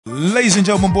Ladies and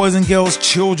gentlemen, boys and girls,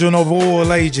 children of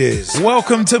all ages,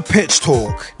 welcome to Pitch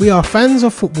Talk. We are fans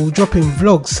of football dropping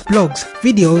vlogs, blogs,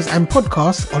 videos and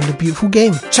podcasts on the beautiful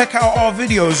game. Check out our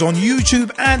videos on YouTube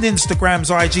and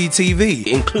Instagram's IGTV,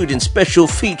 including special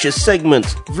feature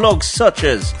segments, vlogs such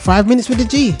as 5 Minutes with the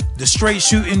G, The Straight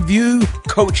Shooting View,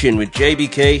 Coaching with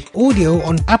JBK, audio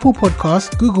on Apple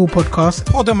Podcasts, Google Podcasts,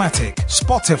 Podomatic,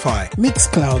 Spotify,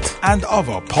 Mixcloud and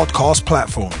other podcast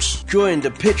platforms. Join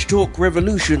the Pitch Talk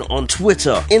revolution on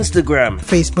Twitter, Instagram,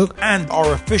 Facebook, and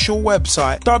our official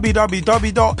website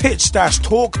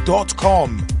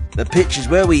www.pitch-talk.com. The pitch is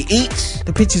where we eat,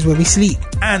 the pitch is where we sleep,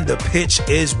 and the pitch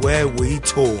is where we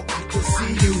talk.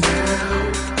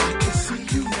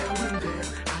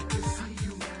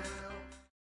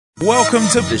 Welcome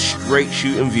to the Straight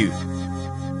Shooting View.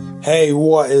 Hey,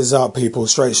 what is up, people?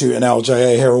 Straight Shooting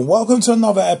LJA here, and welcome to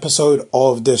another episode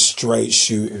of the Straight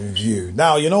Shooting View.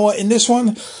 Now, you know what? In this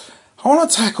one, I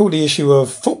want to tackle the issue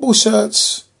of football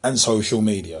shirts and social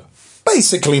media.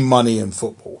 Basically, money in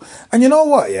football. And you know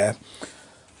what, yeah?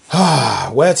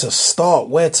 Where to start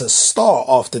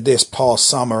after this past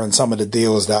summer and some of the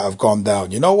deals that have gone down.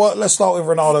 You know what? Let's start with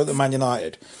Ronaldo at Man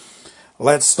United.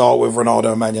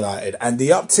 And the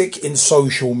uptick in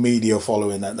social media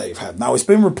following that they've had. Now, it's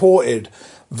been reported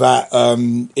that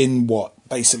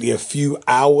basically a few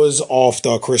hours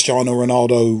after Cristiano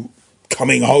Ronaldo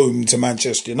coming home to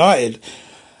Manchester United,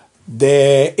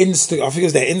 their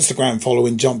Instagram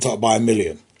following jumped up by 1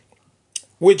 million,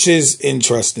 which is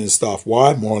interesting stuff.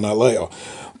 Why? More on that later.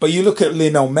 But you look at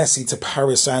Lionel Messi to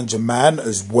Paris Saint-Germain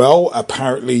as well.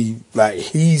 Apparently,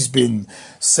 he's been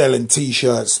selling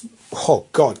T-shirts,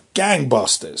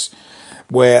 gangbusters,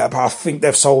 where I think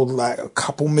they've sold a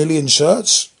couple million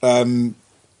shirts.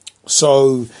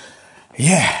 So,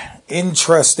 yeah.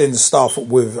 Interesting stuff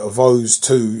with those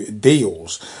two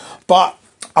deals. But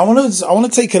I want to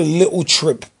take a little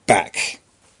trip back.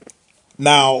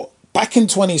 Now, back in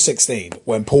 2016,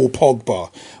 when Paul Pogba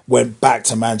went back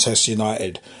to Manchester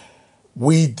United,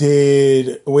 we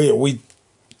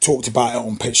talked about it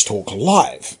on Pitch Talk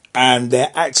Live. And there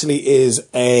actually is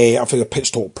a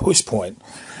Pitch Talk push point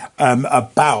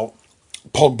about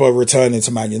Pogba returning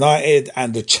to Man United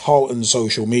and the Charlton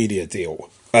social media deal.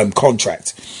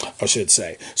 Contract, I should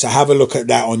say. So have a look at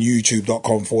that on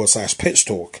youtube.com/pitch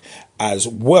talk as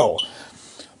well.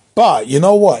 But you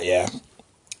know what, yeah?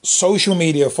 Social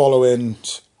media following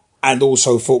and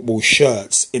also football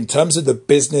shirts, in terms of the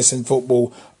business in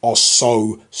football, are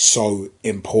so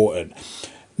important.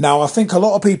 Now, I think a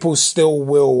lot of people still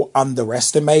will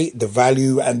underestimate the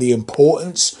value and the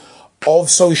importance of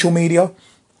social media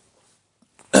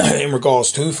in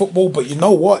regards to football. But you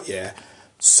know what, yeah?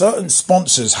 Certain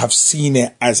sponsors have seen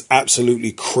it as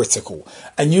absolutely critical.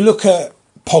 And you look at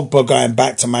Pogba going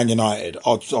back to Man United.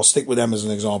 I'll stick with them as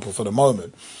an example for the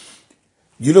moment.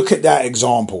 You look at that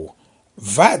example.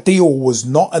 That deal was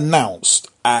not announced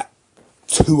at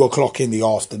 2 o'clock in the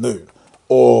afternoon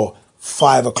or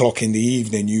 5 o'clock in the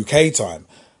evening UK time.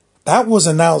 That was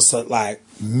announced at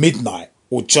midnight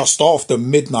or just after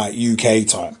midnight UK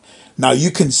time. Now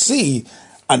you can see,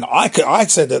 and I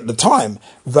said at the time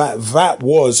that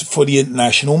was for the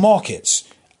international markets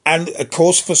and, of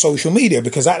course, for social media,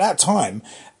 because at that time,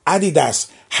 Adidas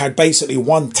had basically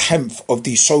 1/10 of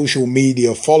the social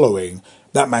media following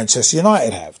that Manchester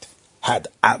United had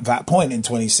at that point in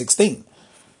 2016.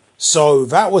 So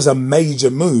that was a major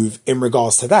move in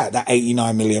regards to that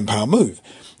 £89 million move.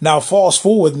 Now, fast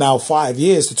forward 5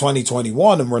 years to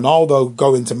 2021 and Ronaldo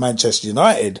going to Manchester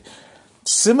United,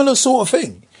 similar sort of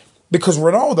thing. Because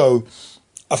Ronaldo,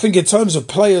 I think in terms of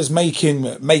players making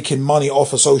money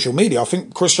off of social media, I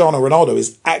think Cristiano Ronaldo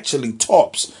is actually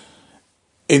tops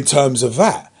in terms of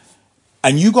that.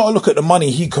 And you got to look at the money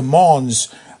he commands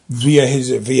via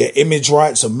image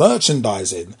rights and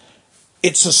merchandising.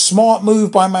 It's a smart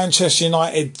move by Manchester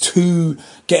United to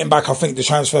getting back. I think the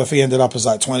transfer fee ended up as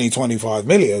 25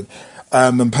 million,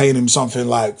 and paying him something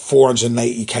like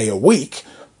 480k a week.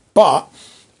 But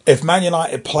if Man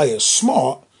United play it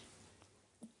smart,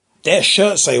 their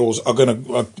shirt sales are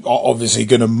obviously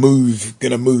gonna move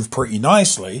pretty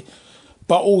nicely,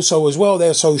 but also as well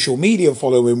their social media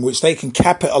following, which they can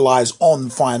capitalize on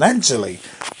financially,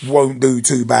 won't do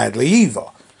too badly either.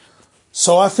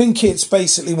 So I think it's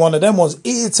basically one of them ones.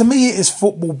 To me, it is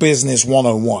football business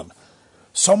 101.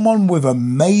 Someone with a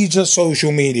major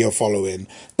social media following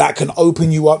that can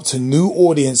open you up to new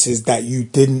audiences that you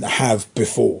didn't have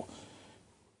before.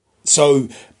 So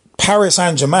Paris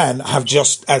Saint-Germain have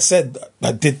just, as said,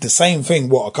 did the same thing,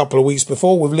 a couple of weeks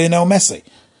before with Lionel Messi.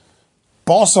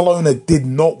 Barcelona did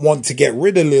not want to get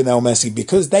rid of Lionel Messi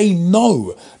because they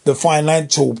know the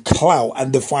financial clout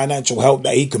and the financial help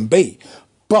that he can be.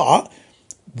 But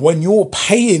when you're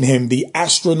paying him the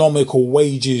astronomical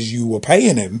wages you were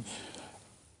paying him,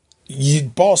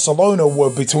 Barcelona were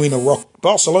between a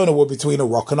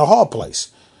rock and a hard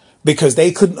place, because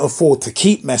they couldn't afford to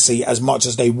keep Messi as much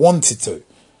as they wanted to.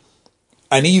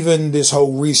 And even this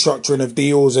whole restructuring of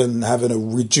deals and having a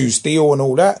reduced deal and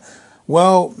all that,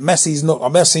 well,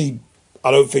 Messi,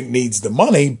 I don't think needs the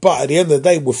money, but at the end of the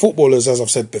day, with footballers, as I've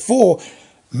said before,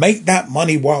 make that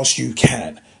money whilst you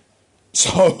can.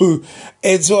 So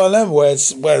it's one of them where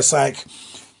it's like,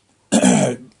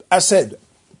 I said,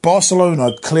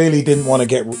 Barcelona clearly didn't want to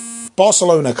get rid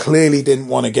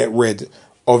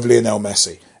of Lionel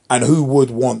Messi, and who would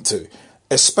want to?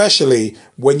 Especially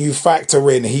when you factor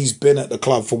in he'd been at the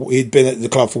club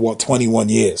for what, 21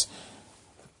 years.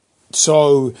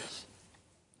 So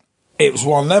it was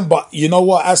one of them. But you know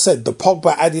what I said? The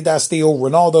Pogba Adidas deal,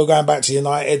 Ronaldo going back to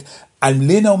United, and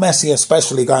Lionel Messi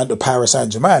especially going to Paris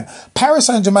Saint-Germain. Paris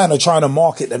Saint-Germain are trying to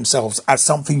market themselves as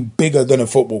something bigger than a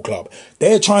football club.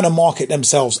 They're trying to market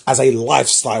themselves as a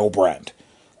lifestyle brand.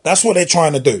 That's what they're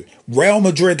trying to do. Real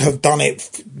Madrid have done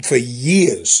it for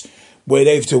years, where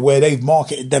they've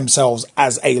marketed themselves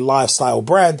as a lifestyle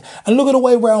brand. And look at the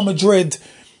way Real Madrid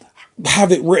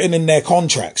have it written in their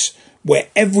contracts, where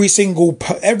every single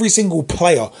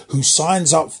player who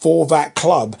signs up for that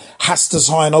club has to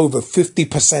sign over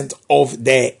 50% of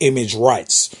their image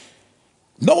rights.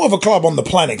 No other club on the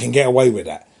planet can get away with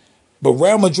that. But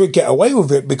Real Madrid get away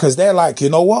with it because they're like, you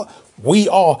know what? We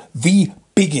are the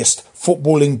biggest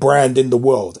footballing brand in the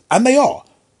world. And they are.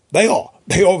 They are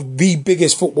the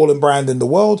biggest footballing brand in the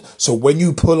world. So when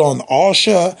you pull on our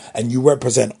shirt and you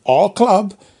represent our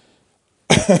club,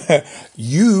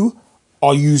 you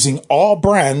are using our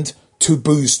brand to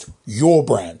boost your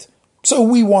brand. So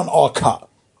we want our cut.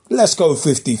 Let's go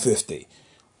 50-50.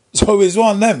 So it's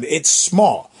one of them. It's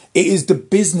smart. It is the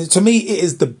business. To me, it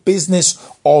is the business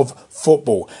of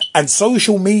football. And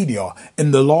social media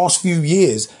in the last few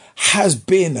years has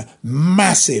been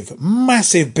massive,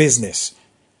 massive business.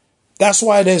 That's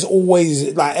why there's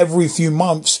always, like, every few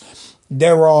months,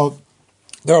 there are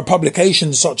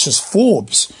publications such as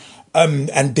Forbes and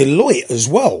Deloitte as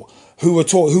well,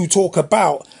 who talk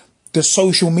about the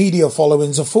social media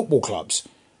followings of football clubs.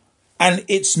 And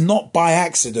it's not by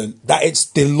accident that it's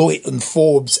Deloitte and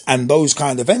Forbes and those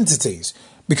kind of entities,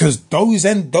 because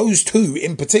those two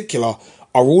in particular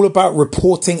are all about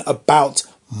reporting about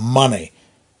money.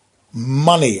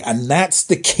 Money. And that's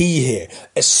the key here,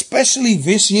 especially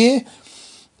this year,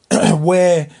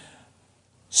 where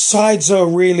sides are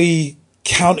really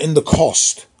counting the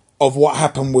cost of what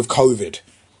happened with COVID.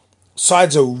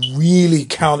 Sides are really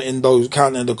counting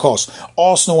the cost.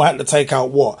 Arsenal had to take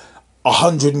out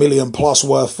 100 million plus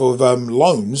worth of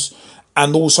loans,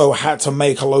 and also had to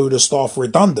make a load of staff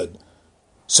redundant.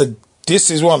 So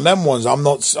this is one of them ones. I'm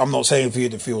not saying for you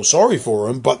to feel sorry for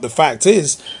them, but the fact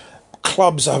is,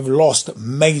 clubs have lost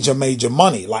major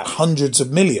money, like hundreds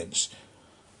of millions.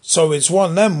 So it's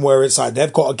one of them where it's like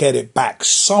they've got to get it back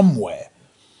somewhere.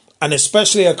 And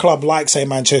especially a club like, say,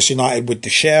 Manchester United, with the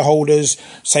shareholders,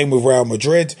 same with Real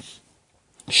Madrid,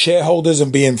 shareholders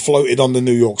and being floated on the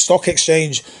New York Stock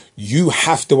Exchange, you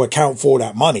have to account for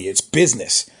that money. It's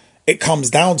business. It comes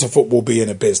down to football being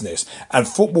a business. And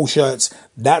football shirts,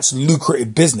 that's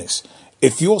lucrative business.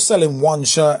 If you're selling one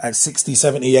shirt at 60,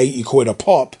 70, 80 quid a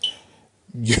pop,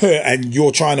 and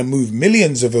you're trying to move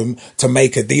millions of them to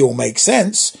make a deal make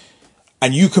sense,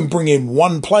 and you can bring in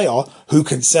one player who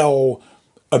can sell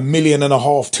 1.5 million,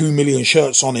 2 million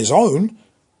shirts on his own,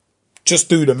 just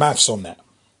do the maths on that.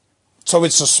 So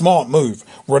it's a smart move.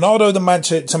 Ronaldo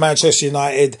to Manchester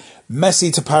United,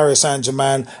 Messi to Paris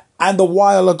Saint-Germain, and a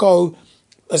while ago,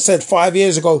 I said 5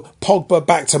 years ago, Pogba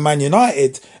back to Man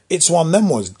United. It's one of them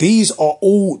ones. These are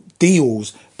all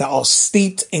deals that are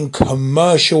steeped in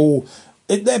commercial.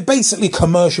 They're basically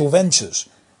commercial ventures,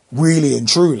 really and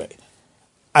truly.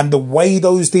 And the way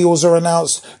those deals are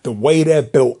announced, the way they're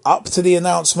built up to the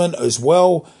announcement as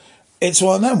well, it's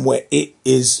one of them where it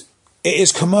is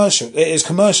commercial. It is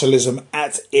commercialism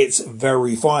at its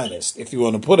very finest, if you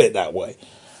want to put it that way.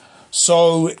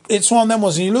 So it's one of them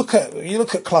ones. And you look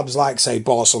at clubs like, say,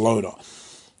 Barcelona.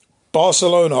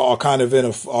 Barcelona are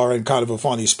in kind of a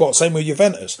funny spot. Same with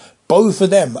Juventus. Both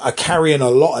of them are carrying a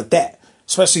lot of debt.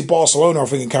 Especially Barcelona, I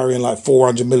think, carrying like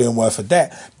 400 million worth of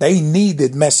debt. They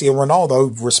needed Messi and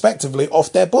Ronaldo, respectively,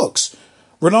 off their books.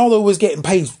 Ronaldo was getting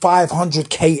paid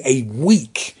 500k a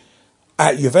week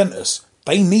at Juventus.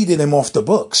 They needed him off the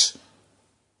books.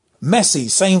 Messi,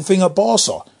 same thing at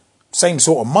Barca. same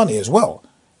sort of money as well.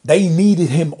 They needed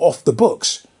him off the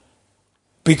books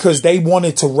because they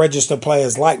wanted to register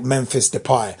players like Memphis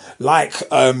Depay, like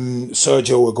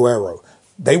Sergio Aguero.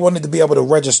 They wanted to be able to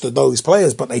register those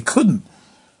players, but they couldn't.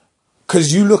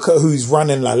 Because you look at who's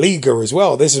running La Liga as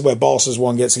well. This is where Barca's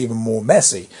one gets even more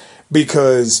messy.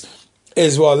 Because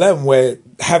as well then where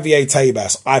Javier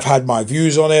Tebas, I've had my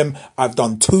views on him. I've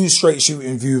done 2 straight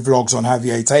shooting view vlogs on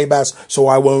Javier Tebas, so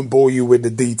I won't bore you with the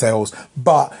details.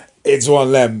 But it's one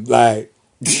of them, like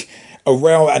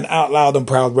an out loud and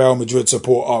proud Real Madrid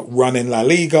supporter running La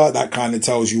Liga. That kind of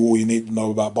tells you all you need to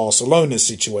know about Barcelona's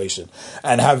situation.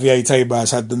 And Javier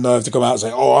Tebas had the nerve to come out and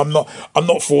say, "Oh, I'm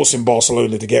not forcing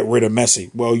Barcelona to get rid of Messi."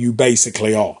 Well, you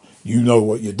basically are. You know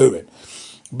what you're doing.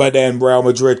 But then Real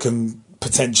Madrid can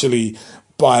potentially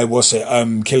buy,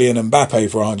 Kylian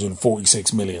Mbappe for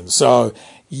 146 million. So,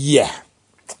 yeah.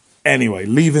 Anyway,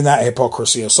 leaving that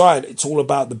hypocrisy aside, it's all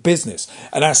about the business.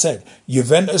 And I said,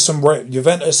 Juventus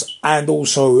and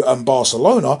also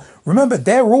Barcelona, remember,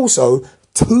 they're also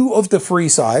 2 of the 3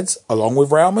 sides, along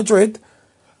with Real Madrid,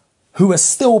 who are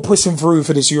still pushing through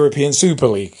for this European Super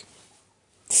League.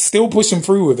 Still pushing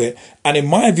through with it. And in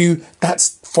my view,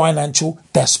 that's financial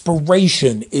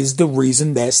desperation is the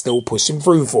reason they're still pushing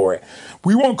through for it.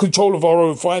 We want control of our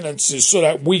own finances so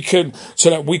that we can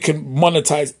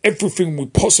monetize everything we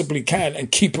possibly can and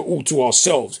keep it all to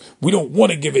ourselves. We don't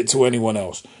want to give it to anyone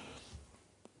else.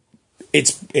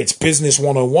 It's business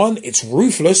 101. It's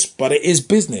ruthless, but it is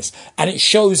business. And it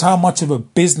shows how much of a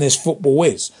business football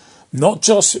is. Not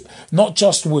just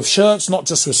with shirts, not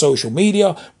just with social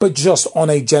media, but just on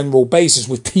a general basis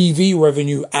with TV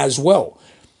revenue as well.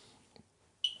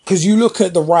 Because you look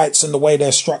at the rights and the way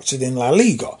they're structured in La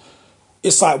Liga,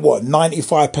 it's like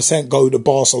 95% go to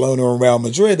Barcelona and Real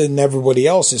Madrid, and everybody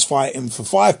else is fighting for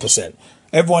 5%.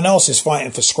 Everyone else is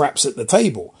fighting for scraps at the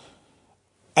table.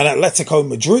 And Atletico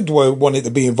Madrid wanted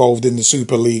to be involved in the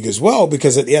Super League as well,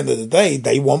 because at the end of the day,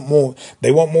 they want more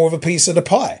of a piece of the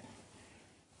pie.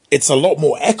 It's a lot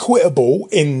more equitable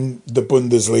in the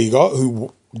Bundesliga,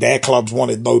 who their clubs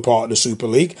wanted no part of the Super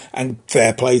League, and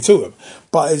fair play to them.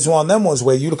 But it's one of them ones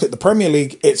where you look at the Premier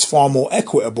League, it's far more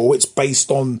equitable. It's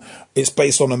based on a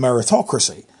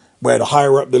meritocracy, where the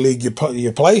higher up the league you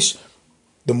place,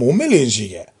 the more millions you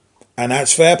get, and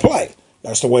that's fair play.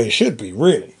 That's the way it should be,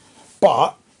 really.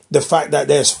 But the fact that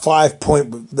there's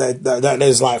that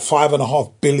there's like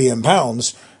 £5.5 billion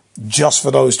just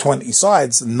for those 20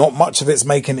 sides, not much of it's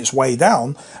making its way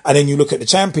down. And then you look at the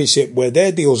Championship, where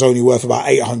their deal's only worth about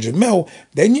 800 mil,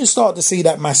 then you start to see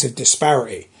that massive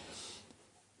disparity.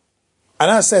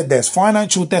 And I said, there's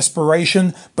financial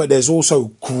desperation, but there's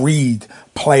also greed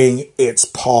playing its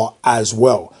part as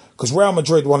well. Because Real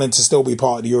Madrid wanting to still be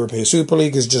part of the European Super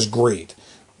League is just greed.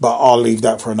 But I'll leave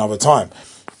that for another time.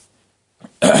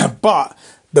 But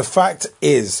the fact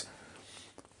is,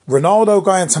 Ronaldo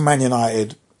going to Man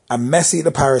United and Messi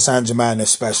to Paris Saint-Germain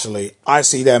especially, I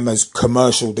see them as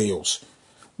commercial deals.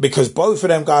 Because both of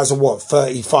them guys are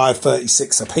 35,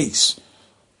 36 apiece.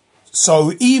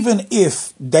 So even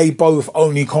if they both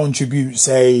only contribute,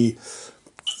 say,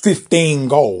 15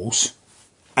 goals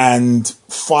and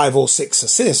 5 or 6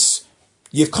 assists,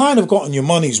 you've kind of gotten your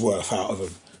money's worth out of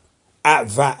them at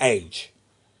that age.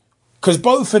 Because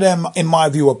both of them, in my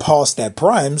view, are past their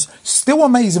primes. Still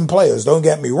amazing players, don't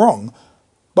get me wrong.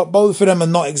 But both of them are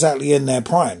not exactly in their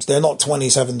primes. They're not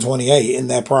 27, 28 in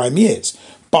their prime years.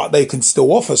 But they can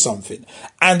still offer something.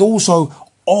 And also,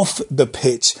 off the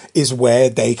pitch is where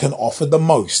they can offer the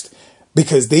most.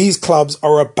 Because these clubs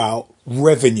are about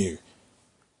revenue.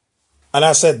 And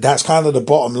I said, that's kind of the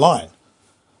bottom line.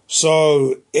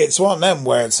 So, it's one of them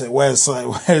where it's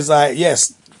like,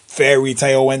 yes, fairy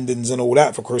tale endings and all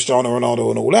that for Cristiano Ronaldo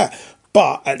and all that.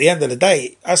 But at the end of the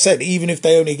day, I said, even if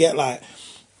they only get like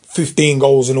 15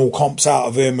 goals in all comps out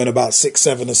of him and about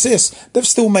 6-7 assists, they've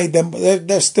still made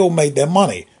their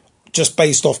money just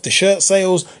based off the shirt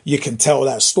sales. You can tell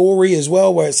that story as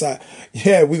well, where it's like,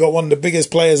 yeah, we got one of the biggest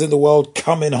players in the world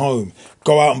coming home,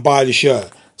 go out and buy the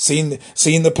shirt. Seen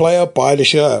the player, buy the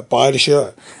shirt.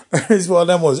 It's one of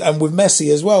them ones. And with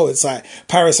Messi as well, it's like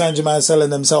Paris Saint-Germain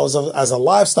selling themselves as a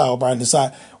lifestyle brand. It's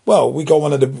like, well, we got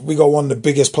one of the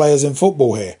biggest players in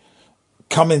football here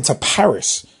coming to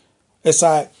Paris. It's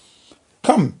like,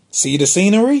 come, see the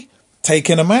scenery, take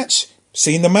in a match,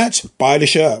 seen the match, buy the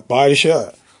shirt.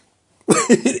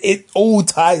 It all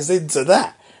ties into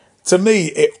that. To me,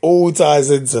 it all ties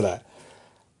into that.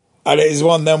 And it is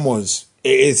one of them ones.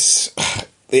 It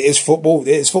is football.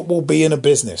 It's football being a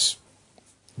business,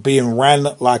 being ran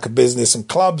like a business, and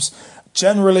clubs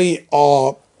generally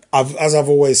are, as I've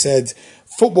always said,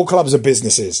 Football clubs are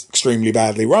businesses, extremely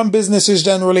badly run businesses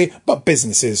generally, but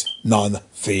businesses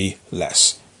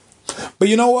nonetheless. But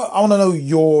you know what? I want to know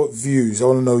your views. I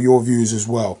want to know your views as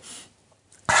well.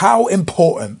 How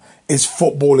important is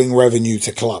footballing revenue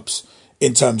to clubs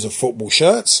in terms of football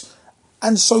shirts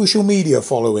and social media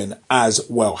following as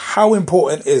well? How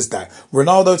important is that?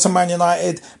 Ronaldo to Man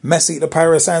United, Messi to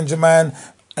Paris Saint-Germain,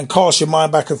 and cast your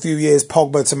mind back a few years,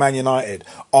 Pogba to Man United.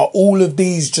 Are all of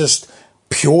these just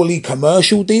purely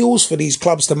commercial deals for these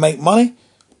clubs to make money?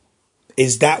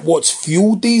 Is that what's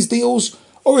fueled these deals?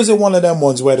 Or is it one of them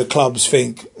ones where the clubs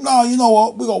think, no, you know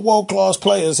what, we got world-class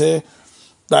players here.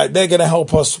 Like, they're going to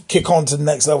help us kick on to the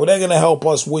next level. They're going to help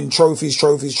us win trophies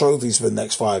for the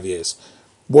next 5 years.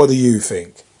 What do you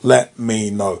think? Let me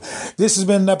know. This has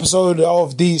been an episode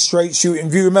of the Straight Shooting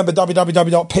View. Remember,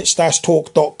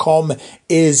 www.pitch-talk.com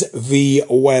is the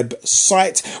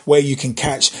website where you can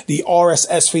catch the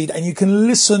RSS feed and you can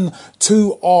listen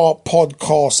to our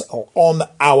podcast on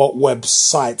our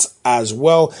website as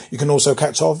well. You can also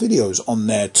catch our videos on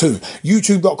there too.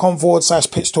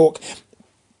 youtube.com/Pitch Talk.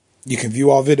 You can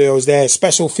view our videos there,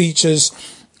 special features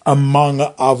among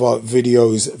other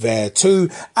videos there too.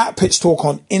 At Pitch Talk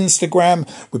on Instagram,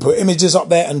 we put images up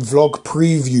there and vlog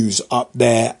previews up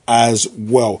there as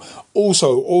well.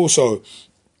 Also,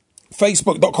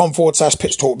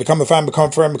 Facebook.com/Pitch Talk. Become a fan, become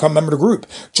a friend, become a member of the group.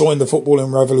 Join the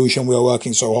footballing revolution we are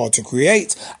working so hard to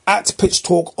create. At Pitch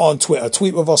Talk on Twitter.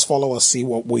 Tweet with us, follow us, see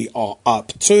what we are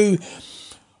up to.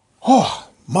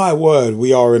 My word,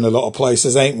 we are in a lot of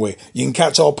places, ain't we? You can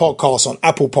catch our podcast on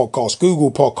Apple Podcasts,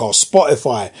 Google Podcasts,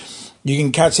 Spotify. You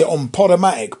can catch it on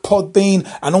Podomatic, Podbean,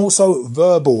 and also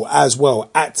Verbal as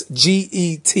well, at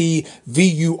GETVURBL,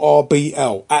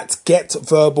 at Get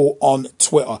Verbal on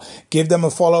Twitter. Give them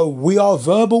a follow. We are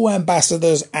Verbal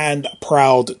ambassadors and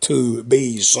proud to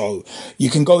be so. You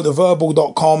can go to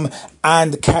verbal.com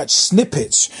and catch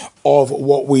snippets of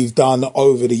what we've done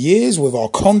over the years with our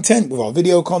content, with our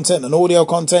video content and audio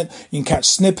content. You can catch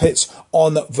snippets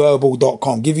on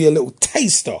verbal.com. Give you a little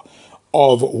taster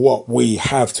of what we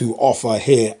have to offer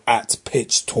here at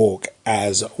Pitch Talk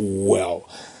as well.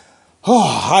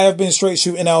 I have been Straight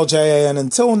Shooting LJA, and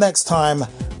until next time,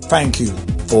 thank you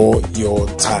for your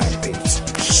time, peeps.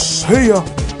 See ya.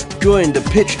 Join the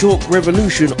Pitch Talk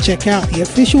revolution. Check out the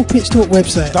official Pitch Talk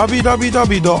website,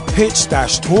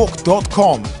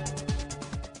 www.pitch-talk.com.